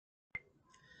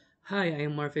Hi, I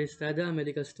am Estrada, a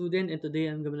medical student, and today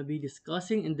I'm going to be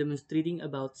discussing and demonstrating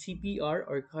about CPR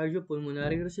or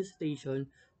cardiopulmonary resuscitation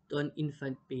to an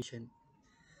infant patient.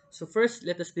 So first,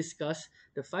 let us discuss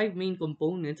the five main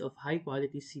components of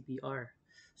high-quality CPR.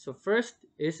 So first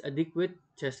is adequate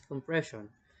chest compression.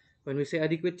 When we say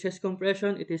adequate chest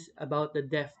compression, it is about the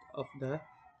depth of the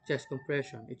chest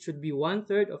compression. It should be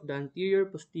one-third of the anterior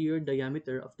posterior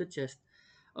diameter of the chest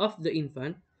of the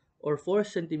infant or 4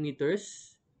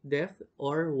 centimeters depth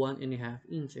or 1.5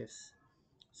 inches.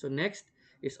 So next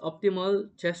is optimal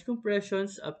chest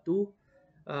compressions up to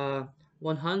uh,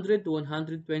 100 to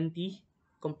 120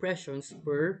 compressions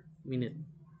per minute.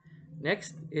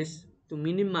 Next is to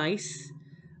minimize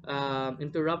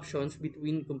interruptions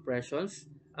between compressions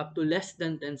up to less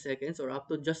than 10 seconds or up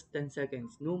to just 10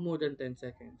 seconds, no more than 10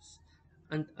 seconds.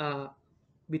 And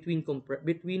between compre-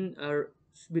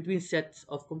 between sets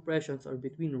of compressions or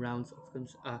between rounds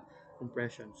of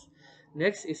compressions.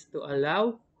 Next is to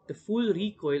allow the full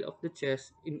recoil of the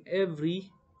chest in every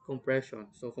compression.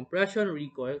 So compression,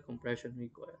 recoil, compression,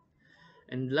 recoil.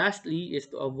 And lastly is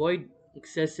to avoid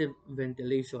excessive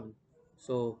ventilation.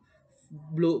 So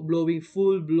blowing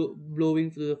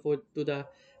to the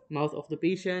mouth of the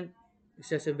patient.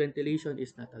 Excessive ventilation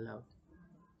is not allowed.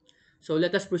 So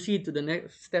let us proceed to the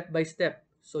next step by step.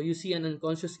 So you see an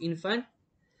unconscious infant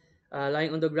lying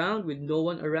on the ground with no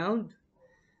one around.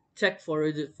 Check for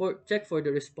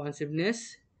the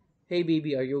responsiveness. Hey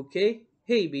baby, are you okay?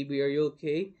 Hey baby, are you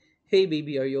okay? Hey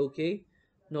baby, are you okay?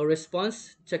 No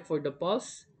response. Check for the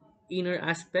pulse, inner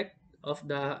aspect of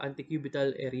the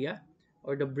antecubital area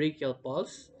or the brachial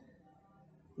pulse.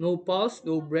 No pulse,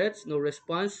 no breaths, no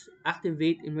response.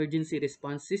 Activate emergency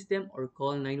response system or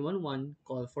call 911.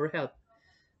 Call for help.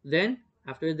 Then,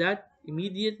 after that,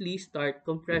 immediately start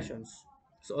compressions.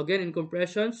 So again, in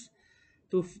compressions,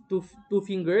 two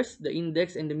fingers, the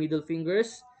index and the middle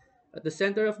fingers, at the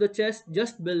center of the chest,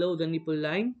 just below the nipple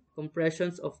line,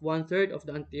 compressions of one-third of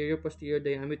the anterior posterior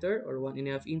diameter or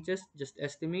 1.5 inches, just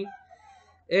estimate,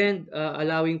 and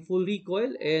allowing full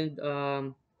recoil and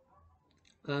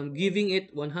giving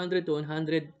it 100 to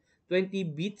 120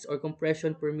 beats or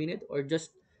compression per minute or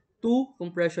just 2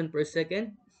 compression per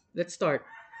second. Let's start.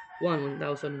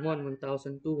 1001,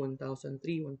 1002,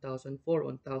 1003, 1004,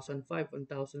 1005,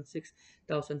 1006,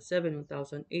 1007,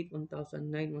 1008,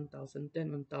 1009,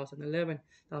 1010, 1011,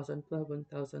 1012,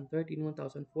 1013,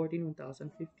 1014,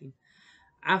 1015.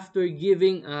 After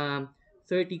giving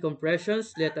 30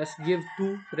 compressions, let us give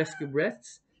 2 rescue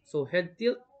breaths. So head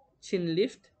tilt, chin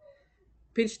lift,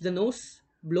 pinch the nose,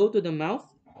 blow to the mouth,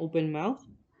 open mouth.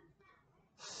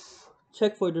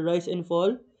 Check for the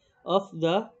of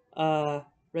the uh,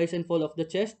 rise and fall of the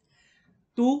chest.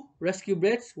 2 rescue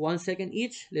breaths, 1 second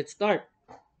each. Let's start.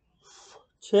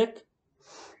 Check,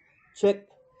 check.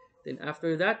 Then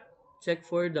after that, check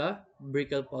for the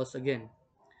brachial pulse again.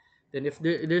 Then if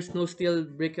there's no still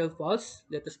brachial pulse,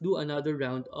 let us do another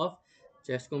round of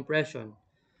chest compression.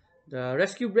 The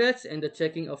rescue breaths and the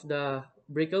checking of the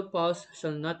brachial pulse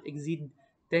shall not exceed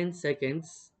 10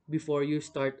 seconds before you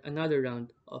start another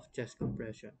round of chest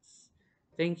compressions.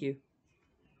 Thank you.